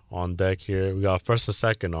Bader on deck here. We got first and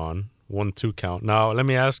second on. 1-2 count. Now, let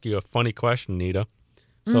me ask you a funny question, Nita.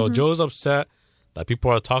 So Joe's upset that people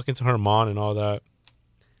are talking to German and all that.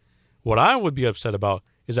 What I would be upset about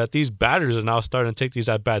is that these batters are now starting to take these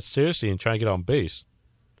at-bats seriously and trying to get on base.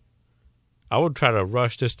 I would try to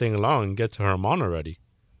rush this thing along and get to German already.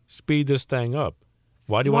 Speed this thing up.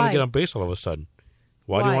 Why do you want to get on base all of a sudden?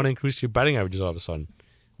 Why do you want to increase your batting averages all of a sudden?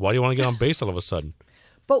 Why do you want to get on base all of a sudden?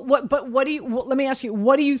 But what do you? Let me ask you.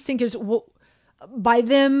 What do you think is by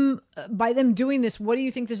them doing this? What do you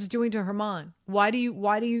think this is doing to German?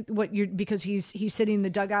 Because he's sitting in the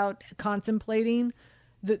dugout contemplating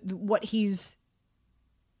what he's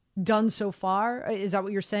done so far. Is that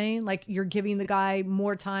what you're saying? Like you're giving the guy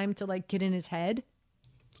more time to like get in his head?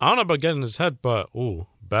 I don't know about getting in his head, but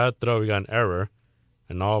bad throw. We got an error,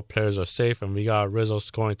 and all players are safe, and we got Rizzo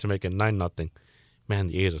scoring to make it 9-0. Man,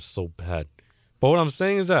 the A's are so bad. But what I'm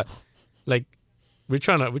saying is that, like, we're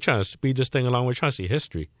trying to speed this thing along. We're trying to see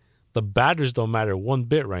history. The batters don't matter one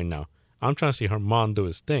bit right now. I'm trying to see German do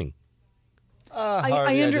his thing.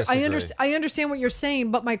 I understand what you're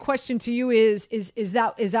saying, but my question to you is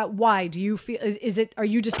that why? Do you feel are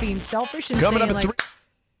you just being selfish and saying like,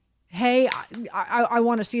 hey, I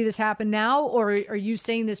want to see this happen now, or are you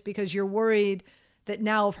saying this because you're worried that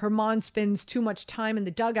now if German spends too much time in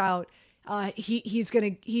the dugout, he's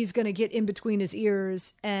gonna get in between his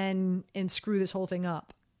ears and screw this whole thing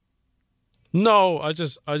up? No, I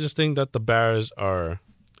just think that the Bears are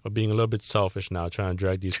being a little bit selfish now, trying to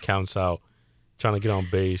drag these counts out, trying to get on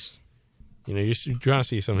base. You're trying to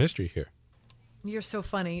see some history here. You're so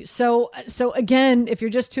funny. So again, if you're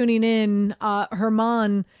just tuning in,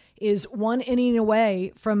 German is 1 inning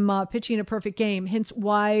away from pitching a perfect game. Hence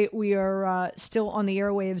why we are still on the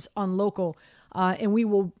airwaves on local. And we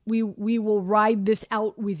will ride this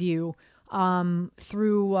out with you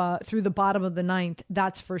through the bottom of the ninth.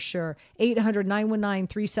 That's for sure.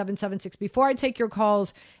 800-919-3776. Before I take your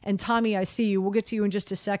calls, and Tommy, I see you. We'll get to you in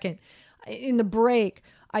just a second. In the break,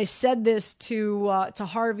 I said this to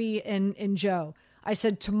Harvey and Joe. I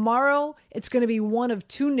said tomorrow it's going to be one of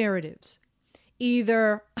two narratives.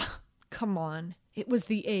 Either, come on, it was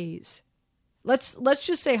the A's. Let's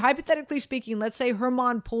just say, hypothetically speaking, let's say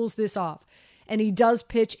German pulls this off and he does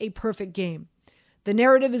pitch a perfect game. The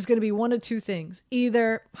narrative is going to be one of two things.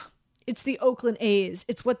 Either it's the Oakland A's,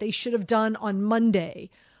 it's what they should have done on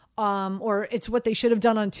Monday, or it's what they should have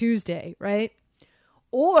done on Tuesday, right?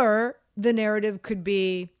 Or the narrative could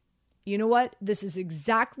be, you know what? This is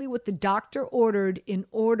exactly what the doctor ordered in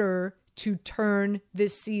order to turn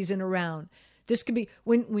this season around. This could be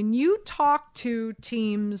when you talk to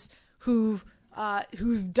teams who've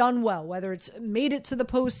done well, whether it's made it to the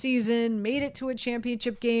postseason, made it to a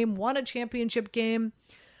championship game, won a championship game.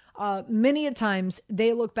 Many a times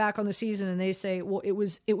they look back on the season and they say, well, it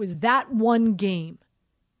was that one game.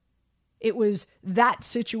 It was that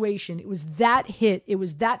situation. It was that hit. It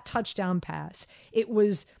was that touchdown pass. It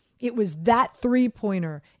was that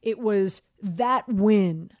 3-pointer. It was that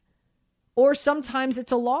win. Or sometimes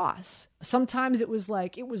it's a loss. Sometimes it was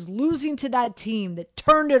losing to that team that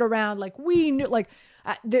turned it around. Like we knew,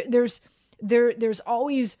 there's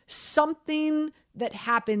always something that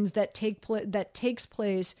happens that takes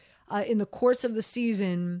place in the course of the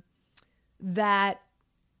season that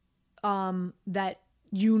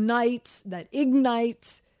unites, that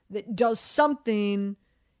ignites, that does something.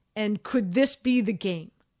 And could this be the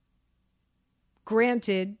game?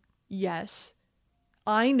 Granted, yes,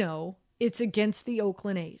 I know it's against the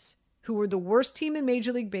Oakland A's, who were the worst team in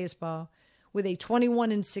Major League Baseball with a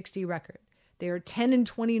 21-60 record. They are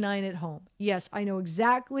 10-29 at home. Yes, I know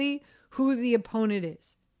exactly who the opponent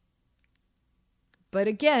is. But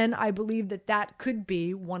again, I believe that could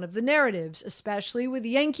be one of the narratives, especially with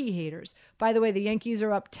Yankee haters. By the way, the Yankees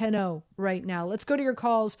are up 10-0 right now. Let's go to your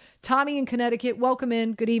calls. Tommy in Connecticut, welcome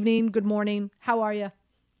in. Good evening. Good morning. How are you?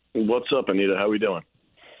 What's up, Anita? How are we doing?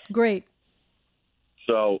 Great.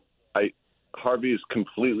 So, Harvey is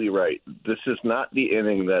completely right. This is not the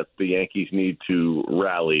inning that the Yankees need to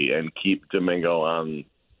rally and keep Domingo on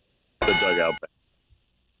the dugout.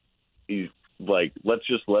 He's like, let's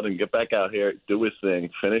just let him get back out here, do his thing,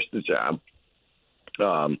 finish the job.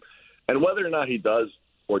 And whether or not he does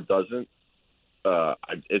or doesn't,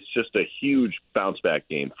 it's just a huge bounce back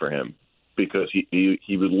game for him because he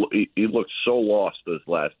looked so lost his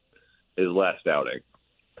last outing.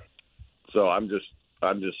 So I'm just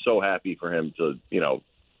so happy for him to,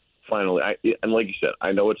 finally. And like you said,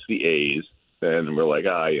 I know it's the A's, and we're like,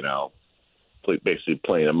 basically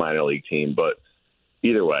playing a minor league team. But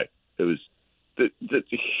either way, it's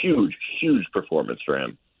a huge, huge performance for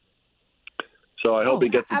him. So I hope he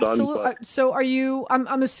gets it done. But... So are you?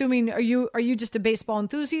 I'm assuming. Are you just a baseball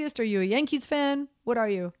enthusiast? Are you a Yankees fan? What are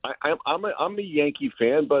you? I'm a Yankee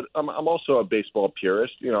fan, but I'm also a baseball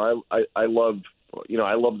purist. I love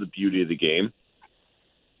the beauty of the game.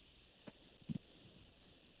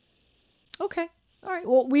 Okay. All right.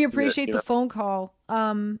 Well, we appreciate the phone call.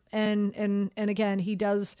 And again, he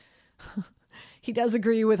does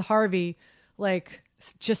agree with Harvey. Like,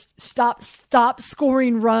 just stop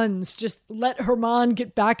scoring runs. Just let German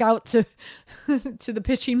get back out to the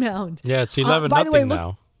pitching mound. Yeah, it's 11-0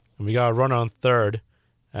 now. And we got a runner on third,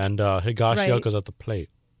 and Higashioka's at the plate.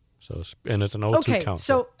 So it's an 0-2 count.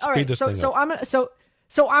 So all right.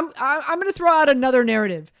 So I'm gonna throw out another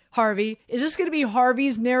narrative. Harvey, is this going to be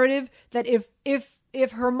Harvey's narrative that if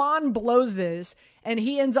German blows this and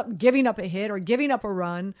he ends up giving up a hit or giving up a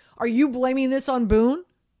run, are you blaming this on Boone?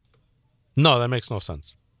 No, that makes no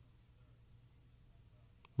sense.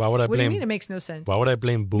 Why would I blame? What do you mean it makes no sense? Why would I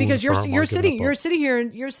blame Boone? Because you're sitting here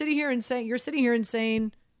and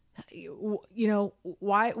saying,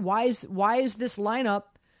 why is this lineup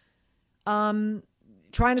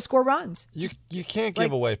trying to score runs? You can't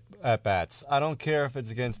give away at bats. I don't care if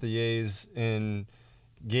it's against the A's in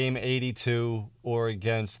game 82 or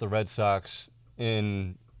against the Red Sox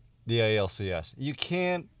in the ALCS. You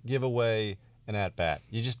can't give away an at bat.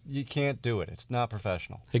 You can't do it. It's not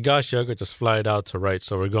professional. Higashioka just flied out to right,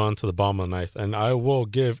 so we're going to the bottom of the ninth, and I will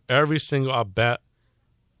give every single at bat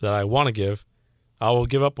that I want to give. I will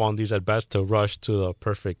give up on these at bats to rush to the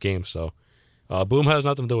perfect game. So, Boom has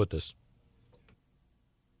nothing to do with this.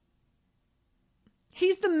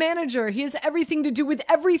 He's the manager. He has everything to do with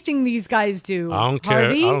everything these guys do. I don't care.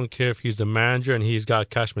 Harvey? I don't care if he's the manager and he's got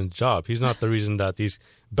Cashman's job. He's not the reason that these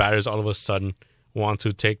batters all of a sudden want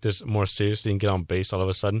to take this more seriously and get on base all of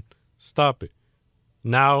a sudden. Stop it.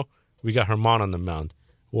 Now we got German on the mound.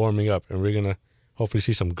 warming up, and we're gonna hopefully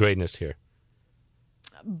see some greatness here.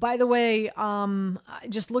 By the way,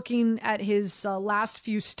 just looking at his last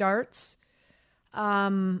few starts,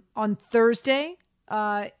 on Thursday,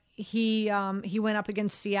 he went up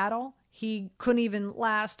against Seattle. He couldn't even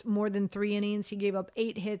last more than 3 innings. He gave up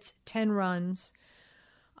 8 hits, 10 runs,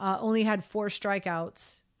 only had 4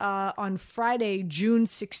 strikeouts. On Friday, June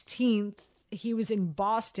 16th, he was in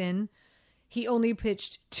Boston. He only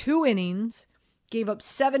pitched 2 innings, gave up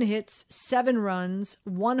 7 hits, 7 runs,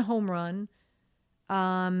 1 home run,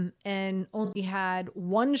 and only had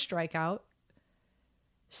 1 strikeout.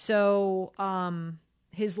 So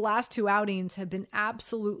his last 2 outings have been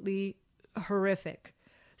absolutely horrific.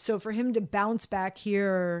 So for him to bounce back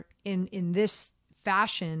here in this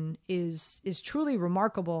fashion is truly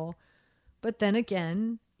remarkable. But then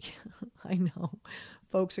again, I know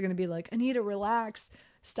folks are going to be like, Anita, relax.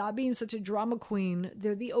 Stop being such a drama queen.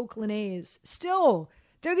 They're the Oakland A's. Still,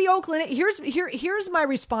 they're the Oakland A's. Here's my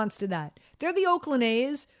response to that. They're the Oakland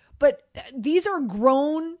A's, but these are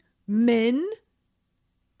grown men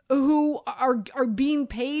who are being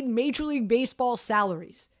paid Major League Baseball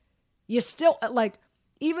salaries. You still, like,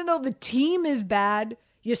 even though the team is bad,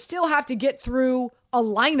 you still have to get through a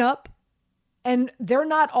lineup, and they're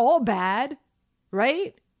not all bad,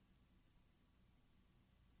 right?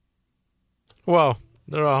 Well,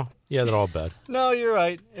 they're all bad. No, you're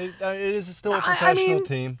right. It is still a professional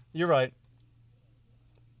team. You're right.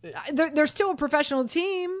 They're still a professional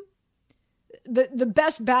team. The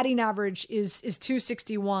best batting average is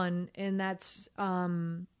 261, and that's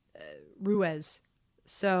Ruiz.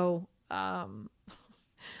 So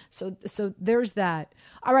there's that.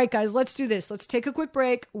 All right, guys, let's do this. Let's take a quick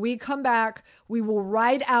break. We come back. We will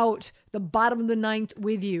ride out the bottom of the 9th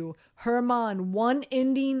with you. German, one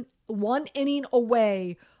inning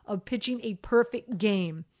away of pitching a perfect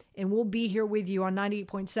game, and we'll be here with you on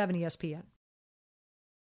 98.7 ESPN.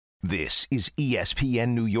 This is ESPN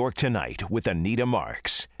New York Tonight with Anita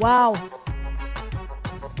Marks. Wow.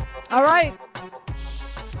 All right.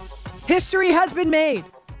 History has been made.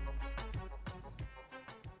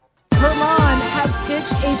 German has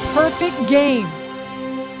pitched a perfect game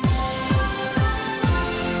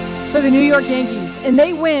for the New York Yankees, and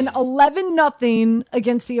they win 11-0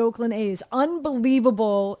 against the Oakland A's.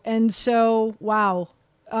 Unbelievable. And so, wow.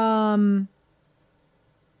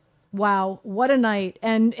 Wow, what a night.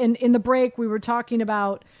 And in the break, we were talking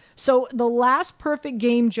about, so the last perfect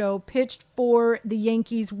game, Joe, pitched for the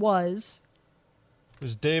Yankees was? It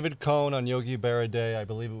was David Cohn on Yogi Berra Day. I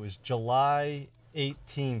believe it was July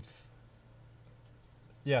 18th.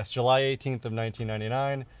 Yes, July 18th of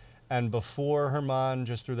 1999. And before German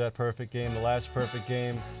just threw that perfect game, the last perfect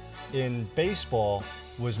game in baseball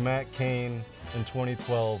was Matt Cain in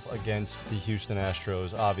 2012 against the Houston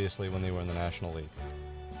Astros, obviously when they were in the National League.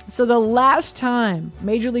 So the last time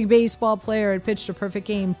Major League Baseball player had pitched a perfect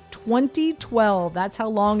game, 2012. That's how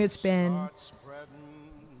long it's been.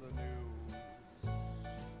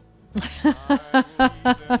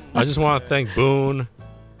 I just want to thank Boone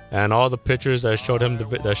and all the pitchers that showed him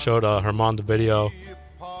German the video,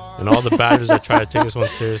 and all the batters that tried to take this one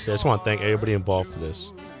seriously. I just want to thank everybody involved for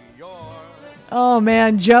this. Oh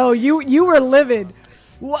man, Joe, you were livid.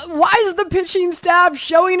 Why is the pitching staff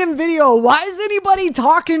showing him video? Why is anybody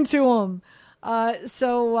talking to him?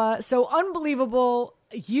 So unbelievable,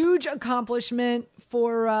 huge accomplishment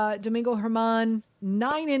for Domingo German.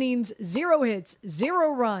 9 innings, 0 hits,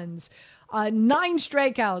 0 runs, 9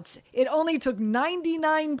 strikeouts. It only took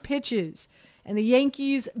 99 pitches, and the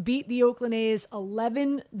Yankees beat the Oakland A's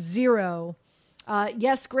 11-0.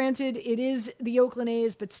 Yes, granted, it is the Oakland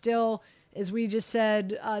A's, but still, as we just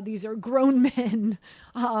said, these are grown men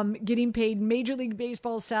getting paid Major League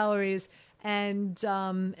Baseball salaries, and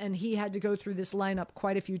he had to go through this lineup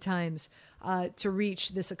quite a few times to reach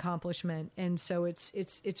this accomplishment. And so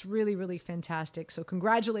it's really, really fantastic. So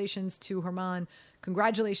congratulations to German.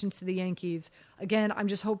 Congratulations to the Yankees. Again, I'm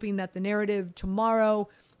just hoping that the narrative tomorrow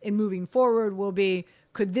and moving forward will be,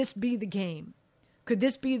 could this be the game? Could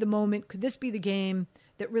this be the moment? Could this be the game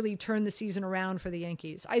that really turned the season around for the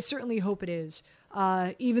Yankees? I certainly hope it is.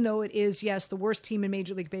 Even though it is, yes, the worst team in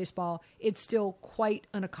Major League Baseball, it's still quite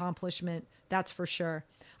an accomplishment. That's for sure.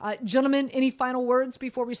 Gentlemen, any final words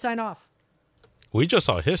before we sign off? We just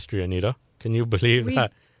saw history, Anita. Can you believe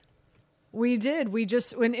that? We did. We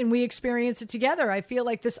just and we experienced it together. I feel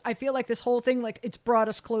like this whole thing, like, it's brought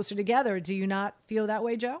us closer together. Do you not feel that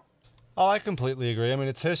way, Joe? Oh, I completely agree. I mean,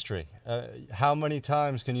 it's history. How many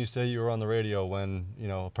times can you say you were on the radio when,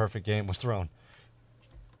 a perfect game was thrown?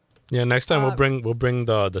 Yeah, next time we'll bring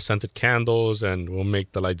the scented candles, and we'll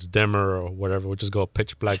make the lights dimmer or whatever. We'll just go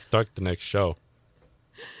pitch black dark the next show.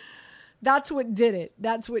 That's what did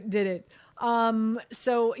it.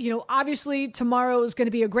 So, obviously tomorrow is going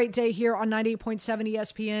to be a great day here on 98.7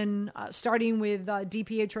 ESPN, starting with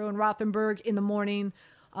DiPietro and Rothenberg in the morning.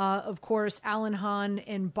 Of course, Alan Hahn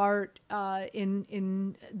and Bart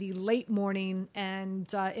in the late morning,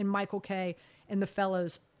 and in Michael K. and the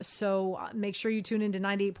fellows. So make sure you tune into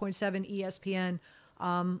 98.7 ESPN.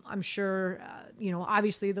 I'm sure,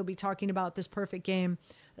 obviously they'll be talking about this perfect game.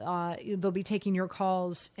 They'll be taking your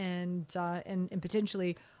calls and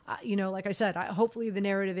potentially, like I said, hopefully the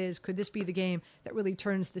narrative is, could this be the game that really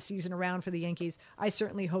turns the season around for the Yankees? I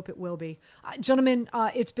certainly hope it will be. Gentlemen,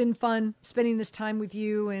 it's been fun spending this time with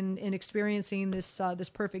you and experiencing this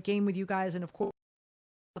perfect game with you guys. And of course,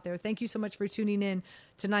 out there, thank you so much for tuning in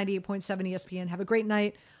to 98.7 ESPN. Have a great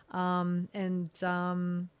night. And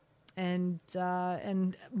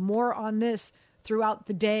more on this throughout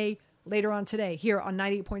the day later on today here on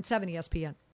 98.7 ESPN.